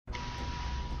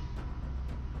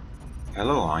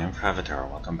Hello, I am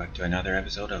FrAvatar. Welcome back to another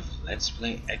episode of Let's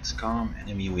Play XCOM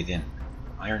Enemy Within.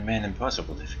 Ironman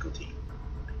Impossible difficulty.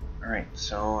 Alright,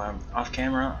 so off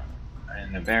camera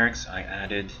in the barracks I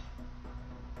added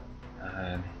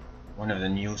one of the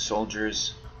new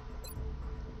soldiers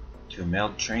to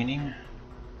meld training,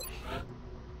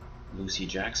 Lucy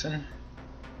Jackson.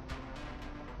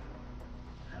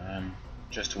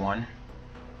 Just one.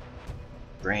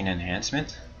 Brain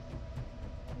enhancement.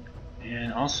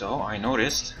 And also, I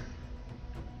noticed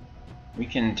we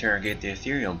can interrogate the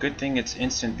ethereal. Good thing it's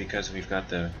instant because we've got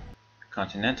the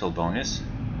continental bonus.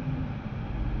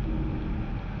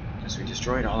 Because we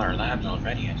destroyed all our labs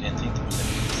already. I didn't think there was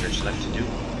any research left to do.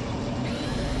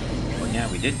 But yeah,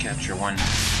 we did capture one.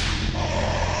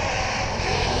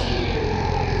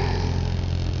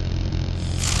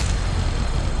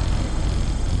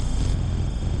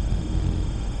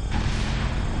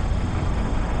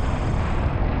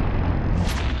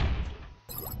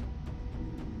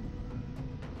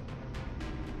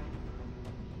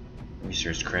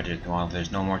 Research credit. While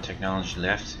there's no more technology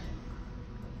left.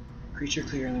 Creature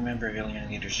clearly member of alien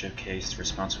leadership case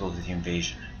responsible for the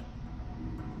invasion.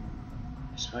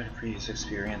 Despite a previous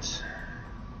experience.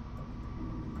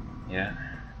 Yeah.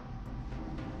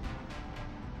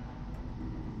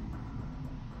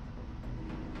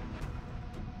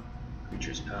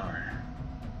 Creature's power.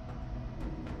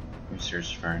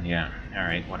 Research for, yeah.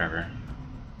 Alright, whatever.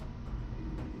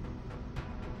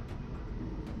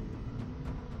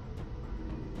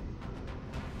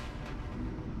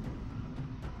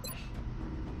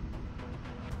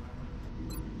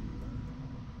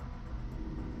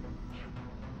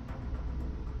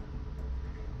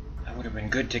 Would have been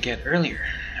good to get earlier.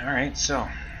 Alright, so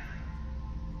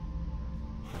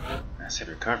asset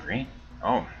recovery.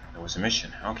 Oh, there was a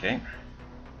mission. Okay.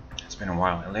 It's been a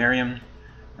while. Illyrium.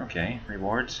 Okay,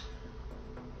 rewards.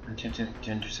 Intended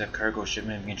to intercept cargo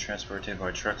shipment being transported by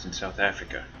trucks in South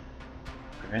Africa.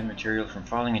 Prevent material from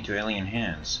falling into alien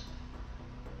hands.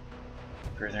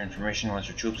 Further information once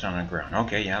your troops on the ground.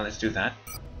 Okay, yeah, let's do that.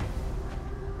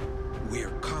 We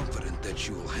are confident that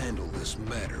you will handle this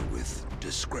matter with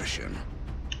discretion.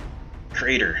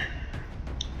 Crater.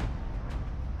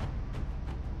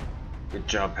 Good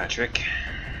job, Patrick.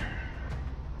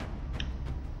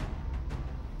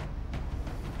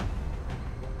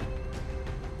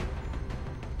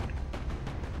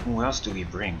 Who else do we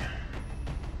bring?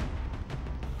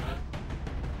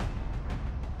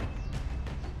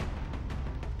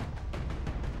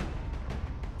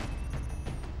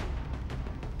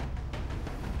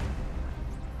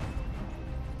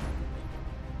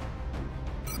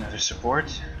 Another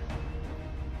support.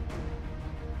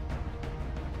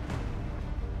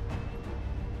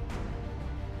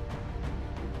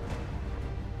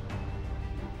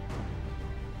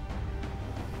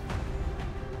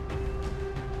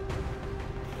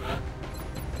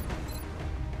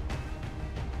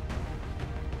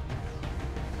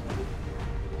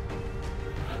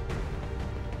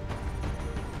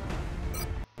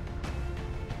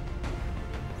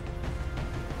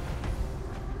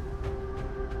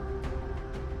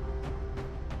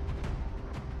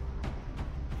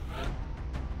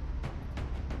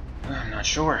 I'm not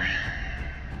sure.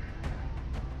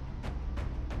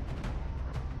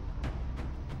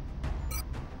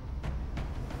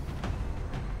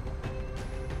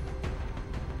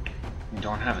 We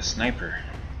don't have a sniper.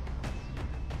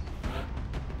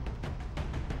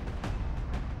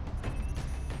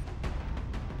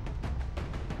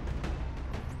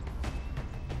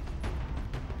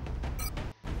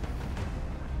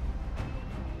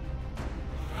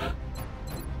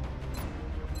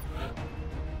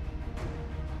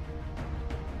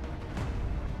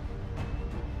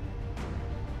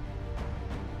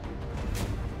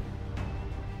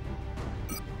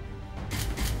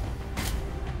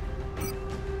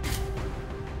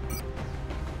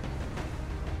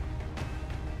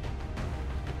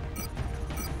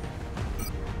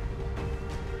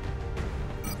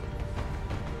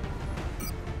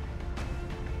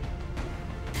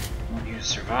 Want you to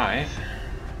survive.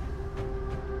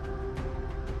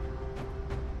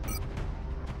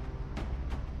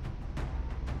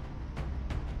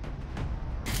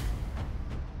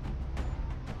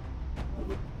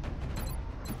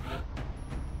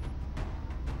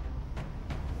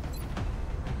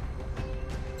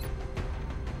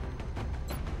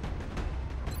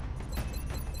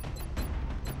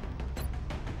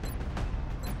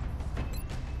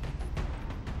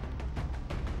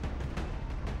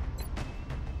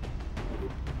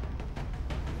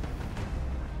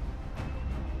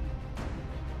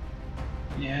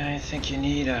 Yeah, I think you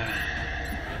need a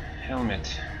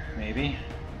helmet, maybe.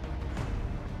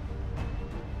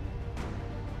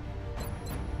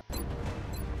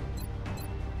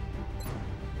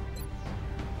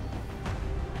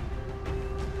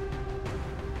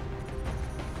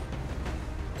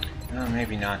 No,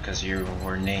 maybe not, because you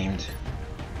were named.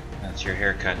 That's your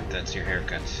haircut. That's your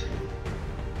haircut.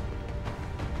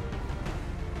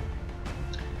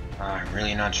 I'm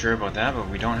really not sure about that, but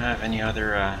we don't have any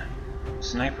other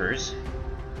snipers.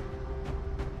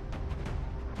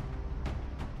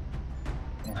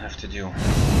 We'll have to do.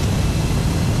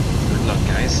 Good luck,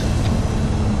 guys.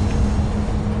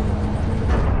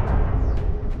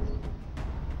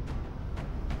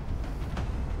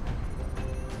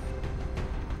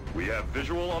 We have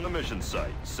visual on the mission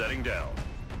site. Setting down.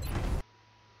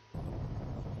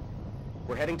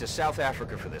 We're heading to South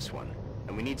Africa for this one,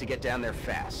 and we need to get down there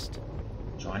fast.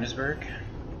 Johannesburg.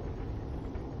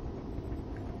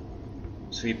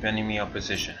 Sweep enemy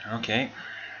opposition. Okay.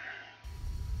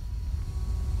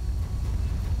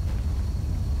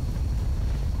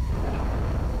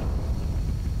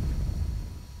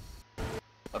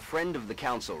 A friend of the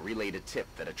council relayed a tip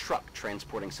that a truck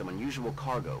transporting some unusual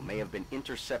cargo may have been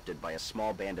intercepted by a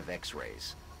small band of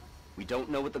X-rays. We don't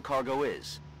know what the cargo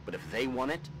is, but if they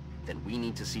want it, then we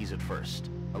need to seize it first.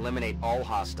 Eliminate all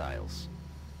hostiles.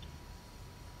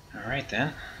 Alright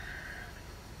then.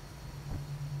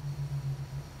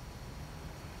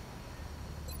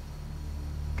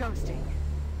 Ghosting.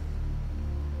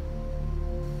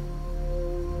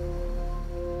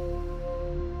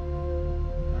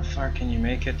 How far can you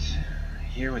make it?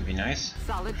 Here would be nice.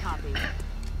 Solid copy.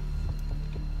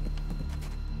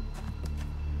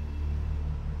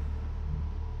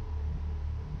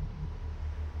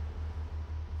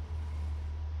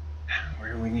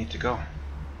 Where do we need to go?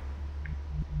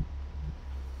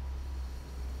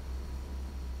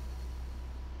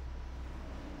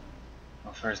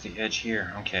 How far is the edge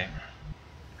here? Okay.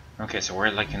 Okay, so we're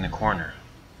like in the corner.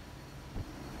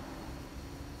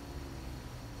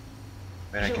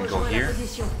 Bet I can go here.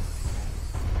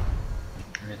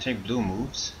 I'm gonna take blue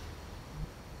moves.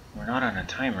 We're not on a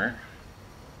timer.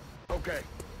 Okay.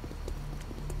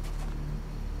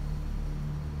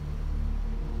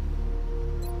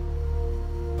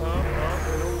 Up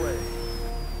and away.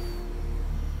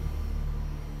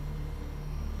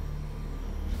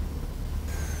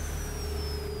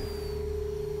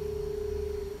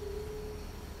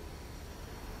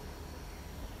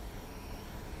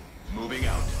 Moving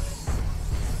out.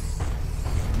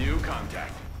 New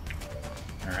contact.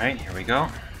 Alright, here we go.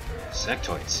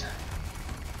 Sectoids.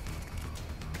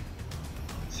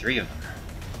 3 of them.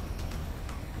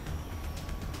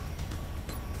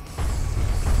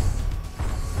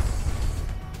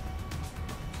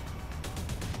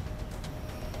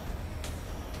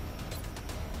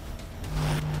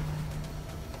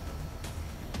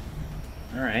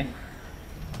 Alright.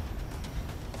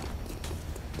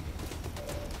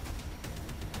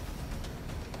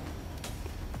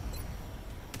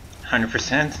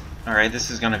 %. Alright, this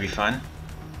is gonna be fun.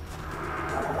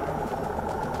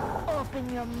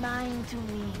 Open your mind to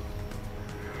me.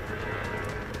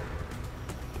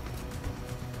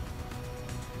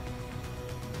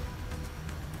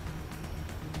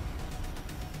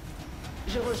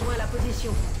 Je rejoins la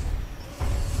position.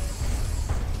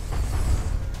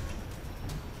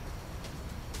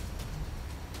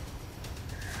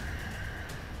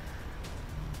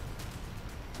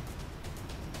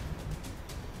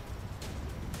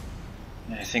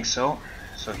 I think so.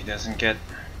 So he doesn't get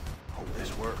Hope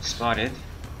this works. spotted.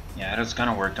 Yeah, it's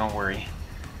gonna work, don't worry.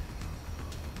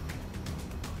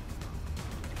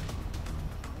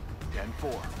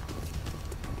 10-4.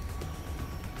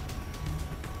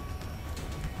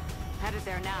 Headed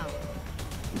there now.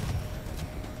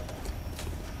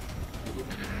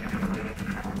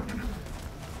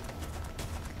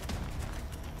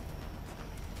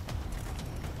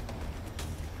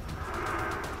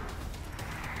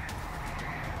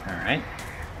 Alright.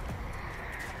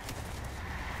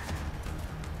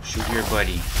 Shoot your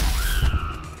buddy.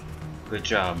 Good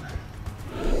job.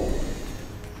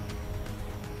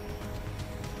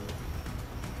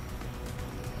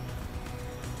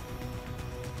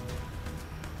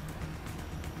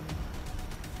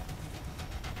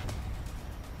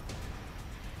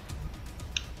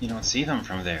 You don't see them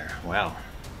from there. Well.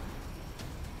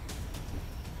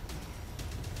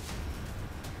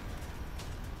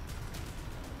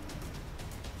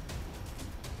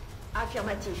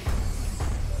 Affirmatif.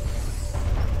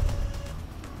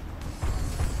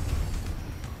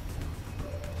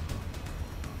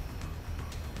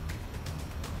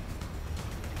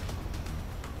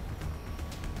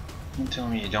 Don't tell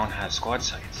me you don't have squad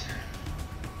sights.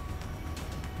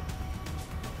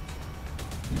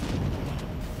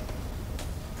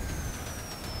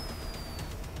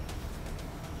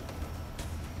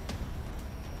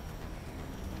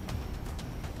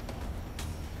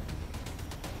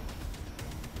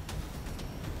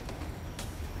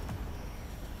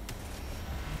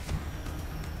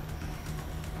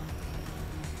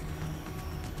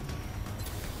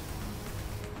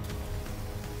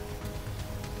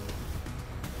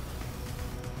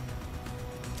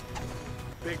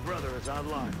 Big Brother is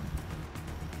online.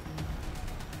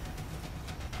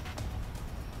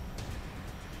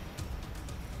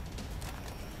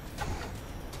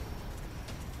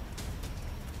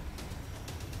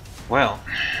 Well,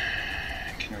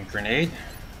 can we grenade?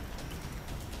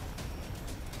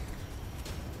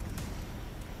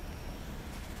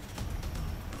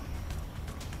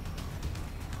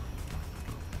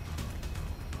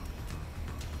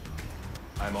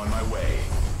 I'm on my way.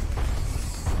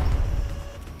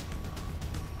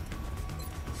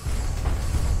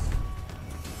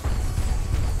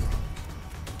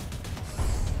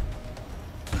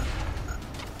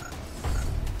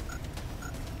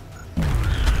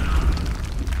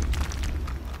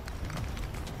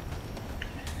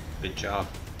 Good job.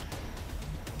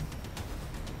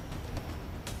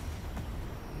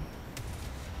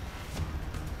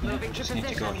 Yeah, Moving to just need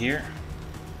to go position. here.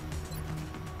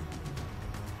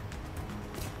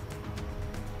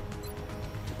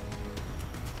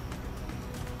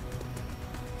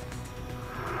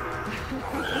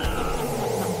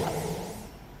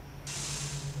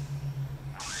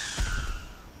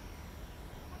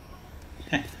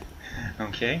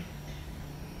 Okay.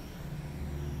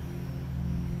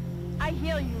 I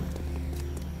hear you.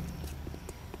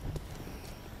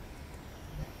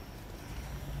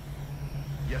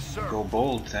 Yes, sir. Go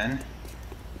bold then.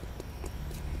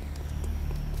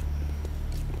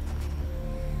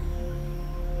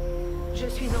 Je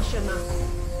suis en chemin.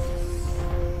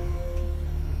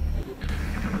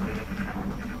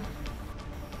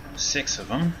 6 of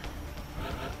them.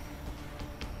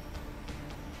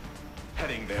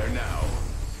 Heading there now.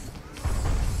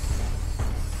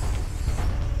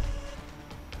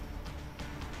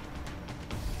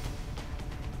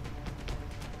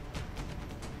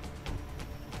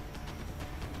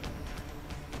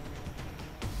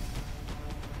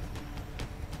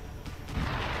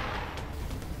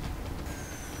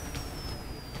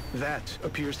 That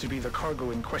appears to be the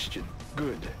cargo in question.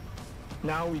 Good.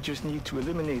 Now we just need to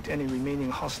eliminate any remaining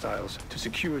hostiles to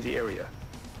secure the area.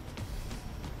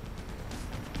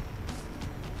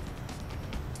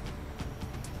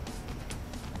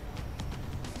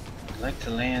 I'd like to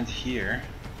land here.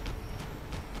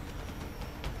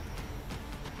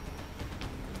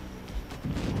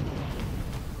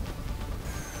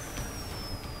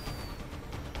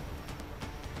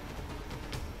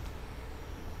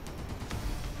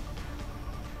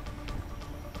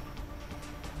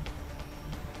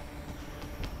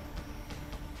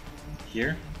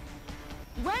 Here.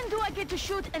 When do I get to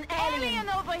shoot an alien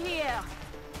over here?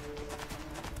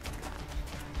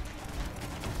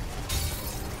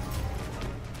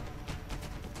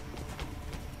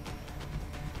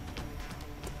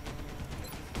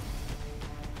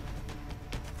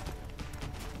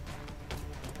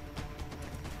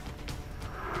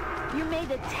 You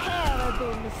made a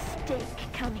terrible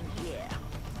mistake coming here.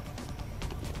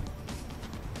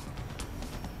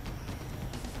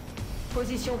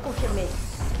 Position confirmée.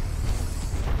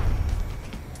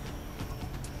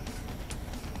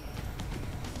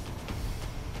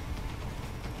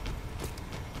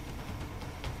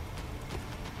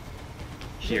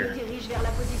 Je Here. me dirige vers la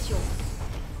position.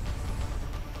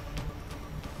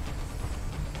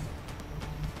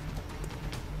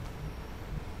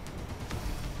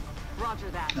 Roger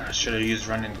that. I should have used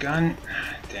run and gun.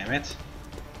 Damn it.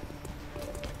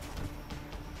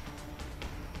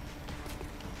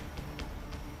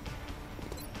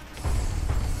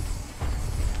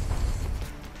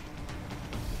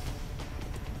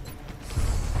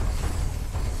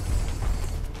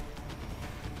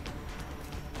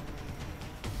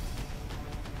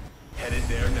 Headed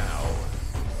there now.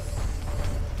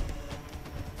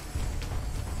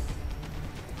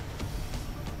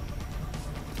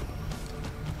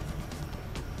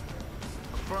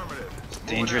 Affirmative.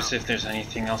 Dangerous if there's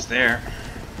anything else there.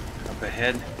 Up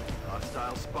ahead.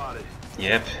 Hostile spotted.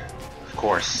 Yep. Of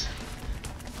course.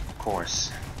 Of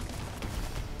course.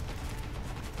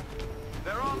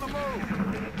 They're on the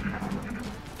move.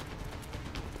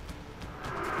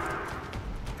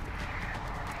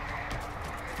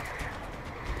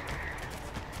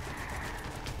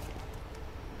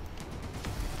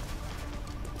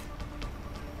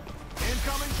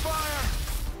 Incoming fire.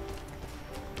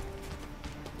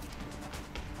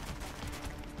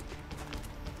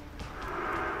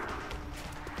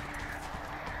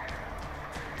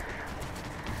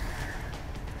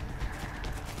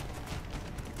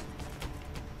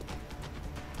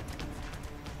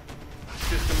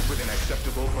 Systems within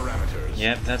acceptable parameters.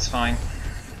 Yep, that's fine.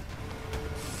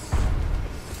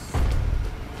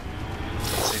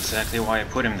 That's exactly why I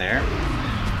put him there.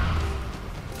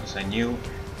 Because I knew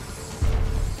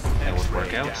That would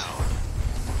work X-ray out. down.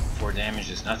 4 damage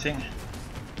is nothing.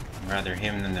 Rather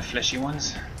him than the fleshy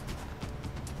ones.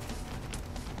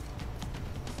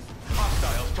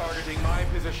 Hostiles targeting my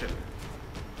position.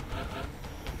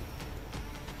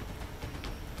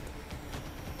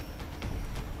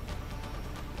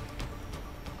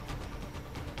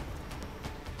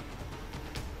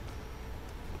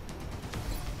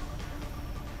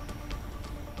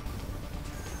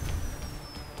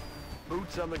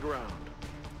 Boots on the ground.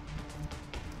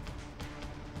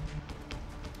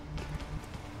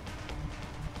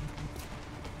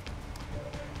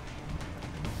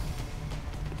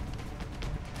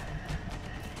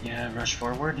 Yeah, rush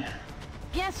forward.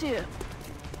 Bien sûr.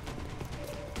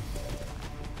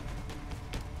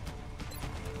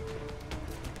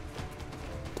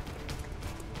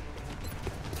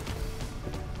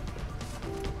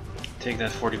 Take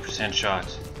that 40% shot.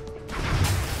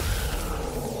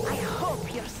 I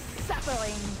hope you're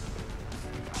suffering.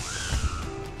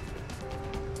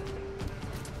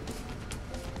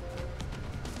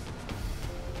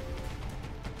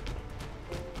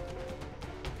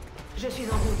 Je suis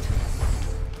en route.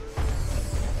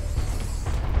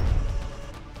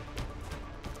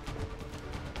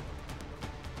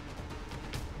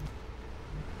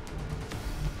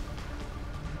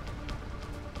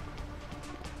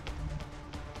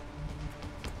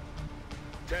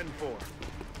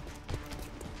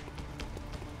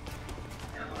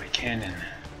 Oh, cannon.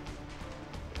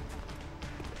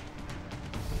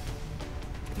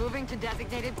 Moving to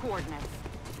designated coordinates.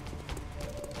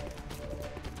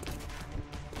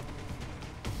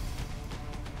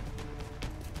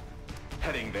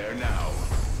 Heading there now.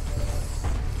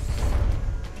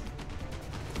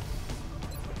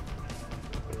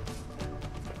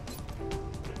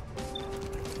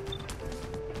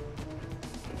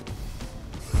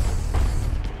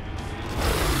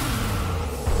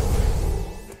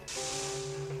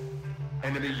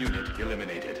 Enemy unit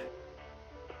eliminated.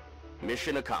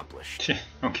 Mission accomplished.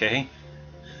 Okay.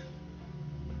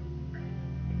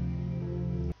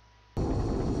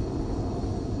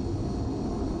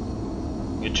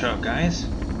 Good job, guys.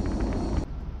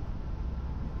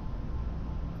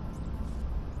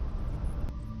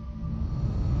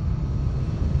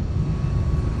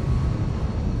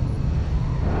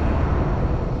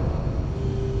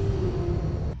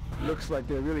 Looks like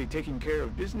they're really taking care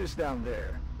of business down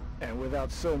there, and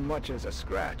without so much as a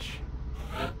scratch.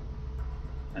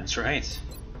 That's right.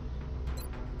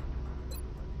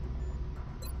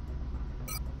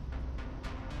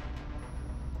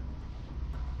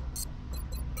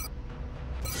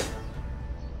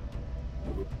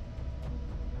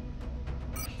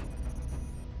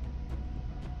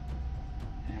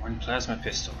 And one plasma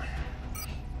pistol.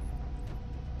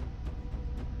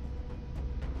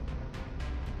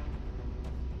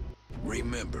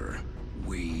 Remember,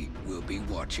 we will be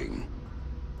watching.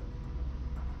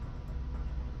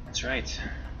 That's right.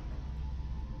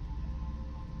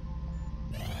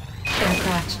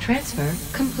 Aircraft transfer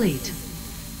complete.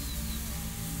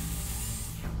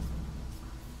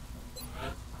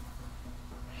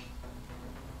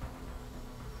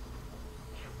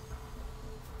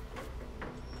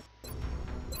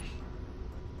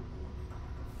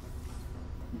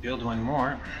 Build one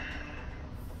more.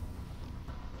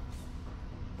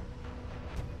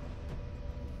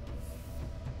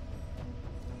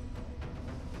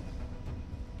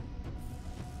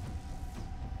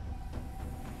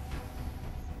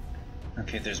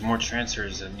 Okay, there's more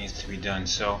transfers that needs to be done,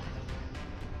 so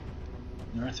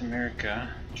North America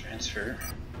transfer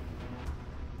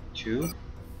to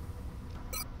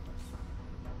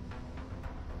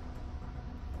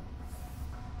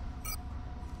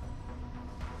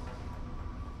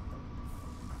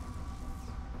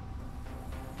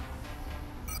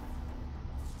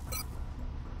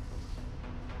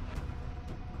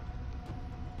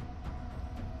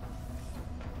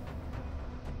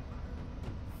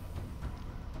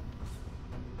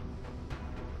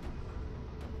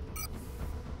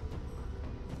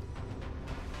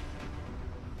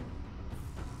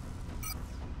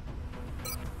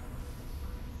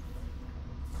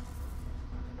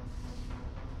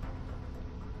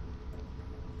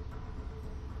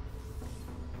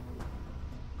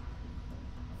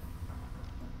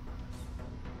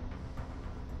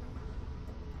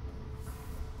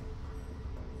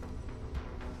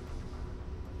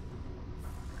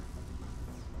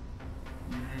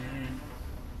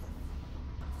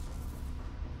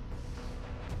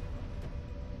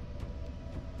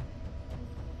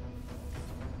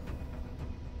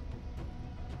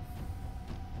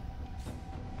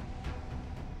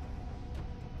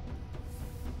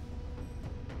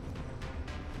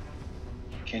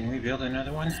Can we build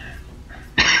another one?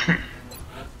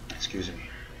 Excuse me.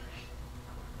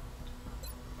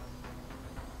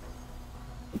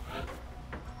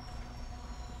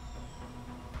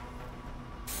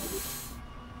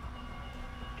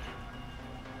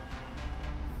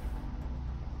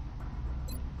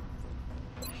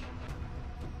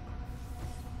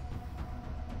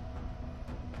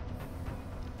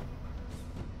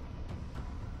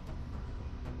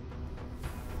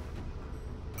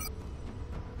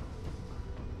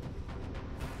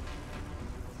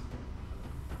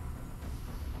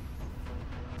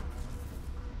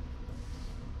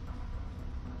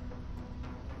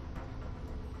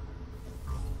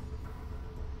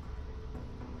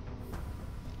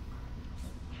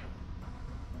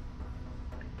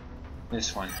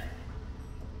 This one.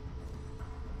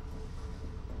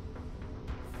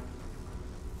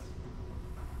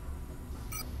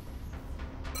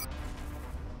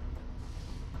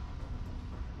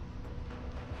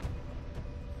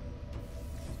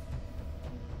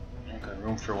 I've got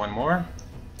room for one more.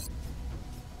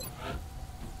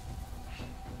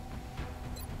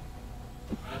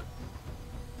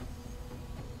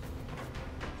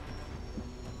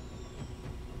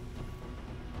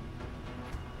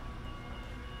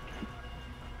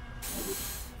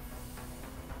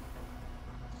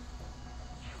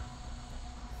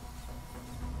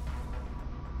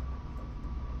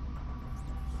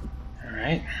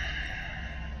 Alright.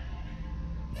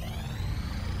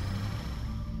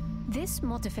 This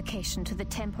modification to the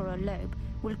temporal lobe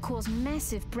will cause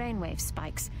massive brainwave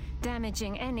spikes,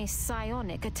 damaging any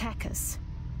psionic attackers.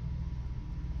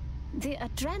 The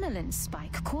adrenaline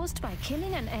spike caused by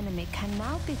killing an enemy can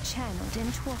now be channeled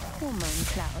into a hormone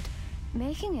cloud,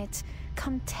 making it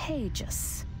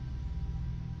contagious.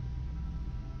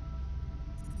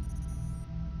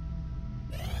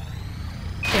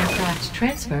 Aircraft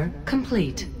transfer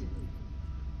complete.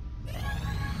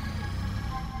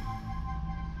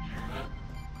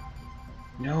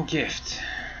 No gift.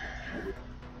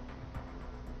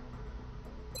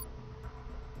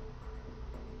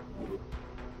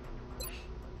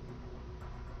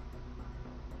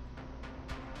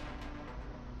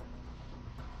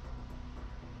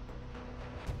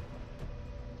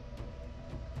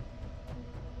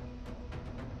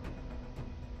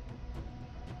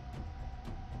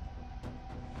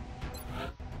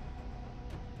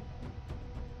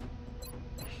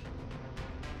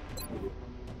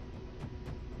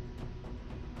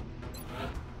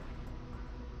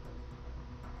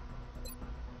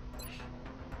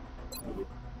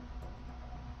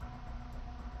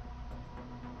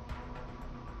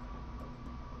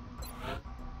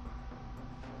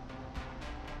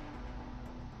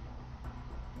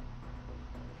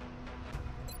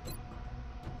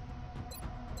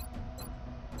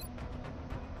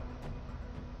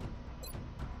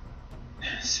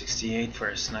 $68 for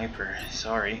a sniper.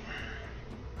 Sorry.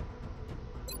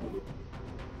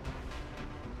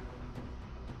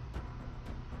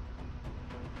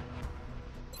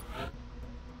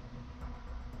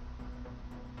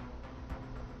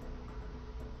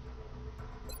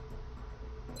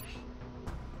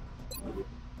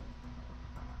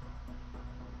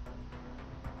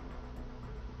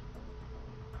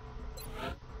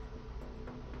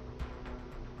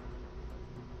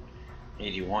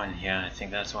 $81, yeah, I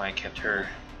think that's why I kept her.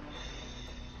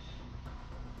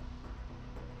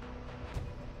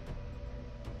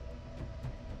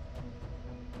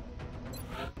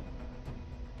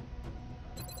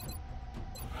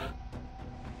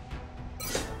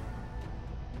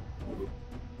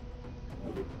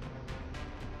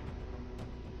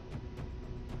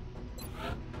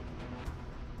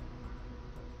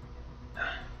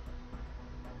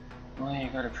 Well, you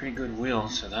got a pretty good wheel,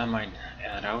 so that might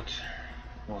add out.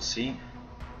 We'll see.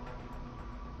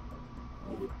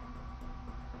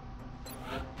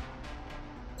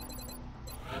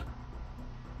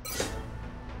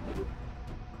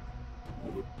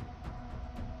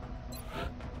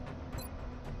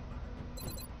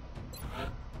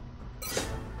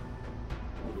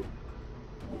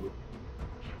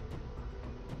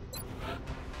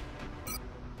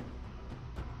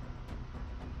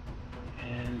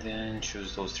 And then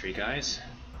choose those three guys.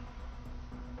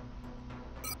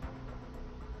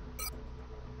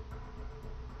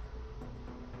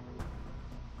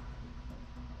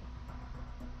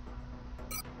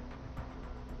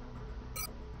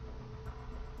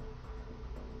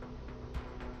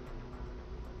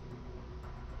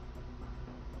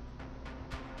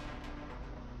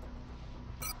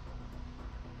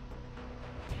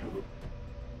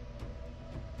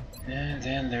 And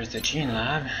then there's the gene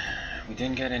lab. We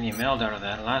didn't get any meld out of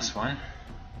that last one.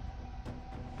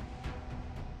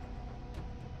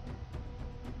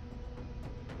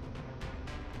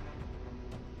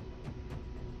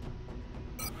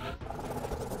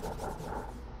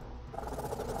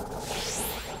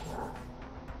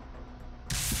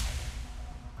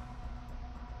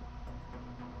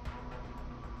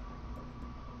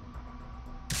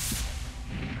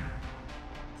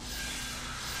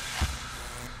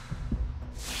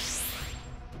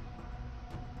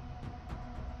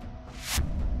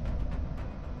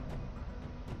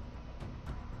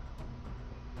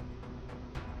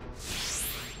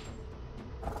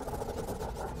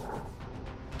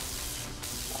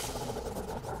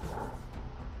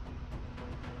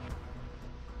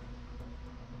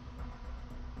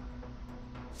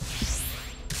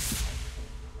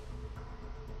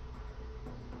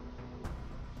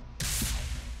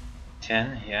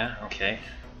 10, yeah, okay.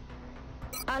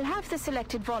 I'll have the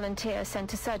selected volunteer sent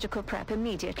to surgical prep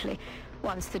immediately.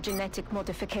 Once the genetic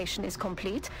modification is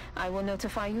complete, I will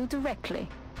notify you directly.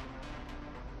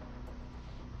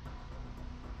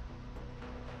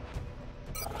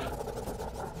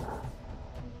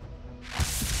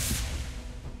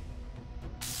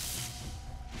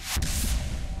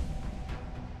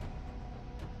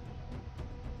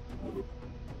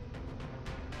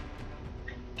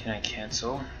 Can I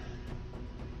cancel?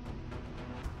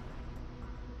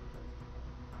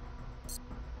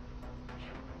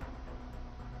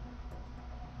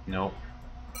 Nope.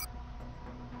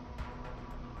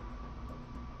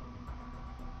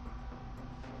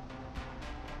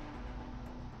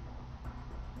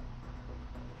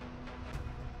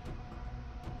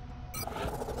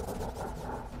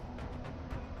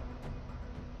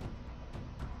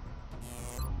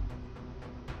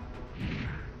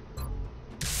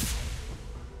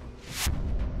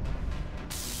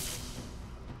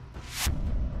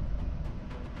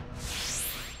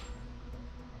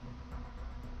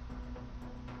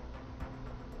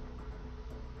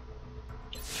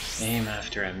 Aim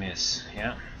after I miss,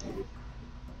 yeah.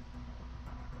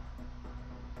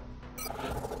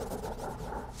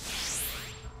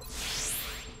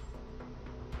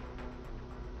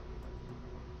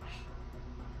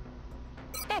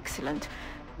 Excellent.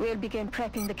 We'll begin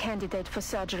prepping the candidate for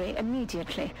surgery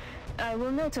immediately. I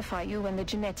will notify you when the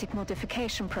genetic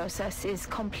modification process is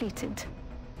completed.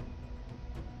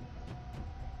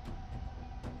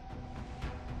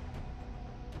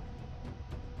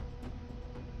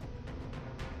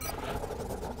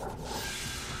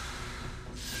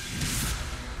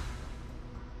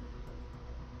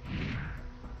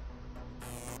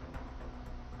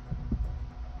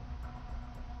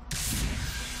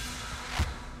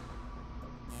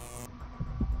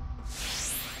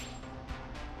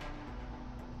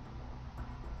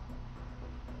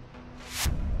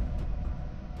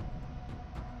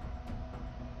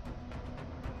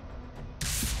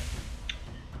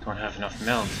 Don't have enough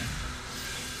meld.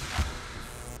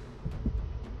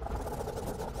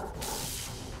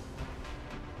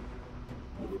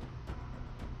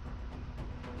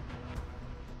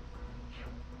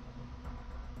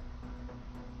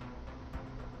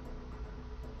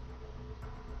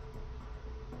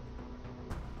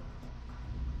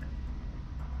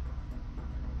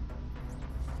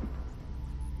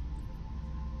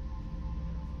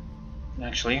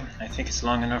 Actually, I think it's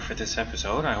long enough for this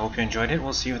episode. I hope you enjoyed it.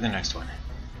 We'll see you in the next one.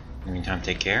 In the meantime,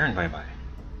 take care and bye-bye.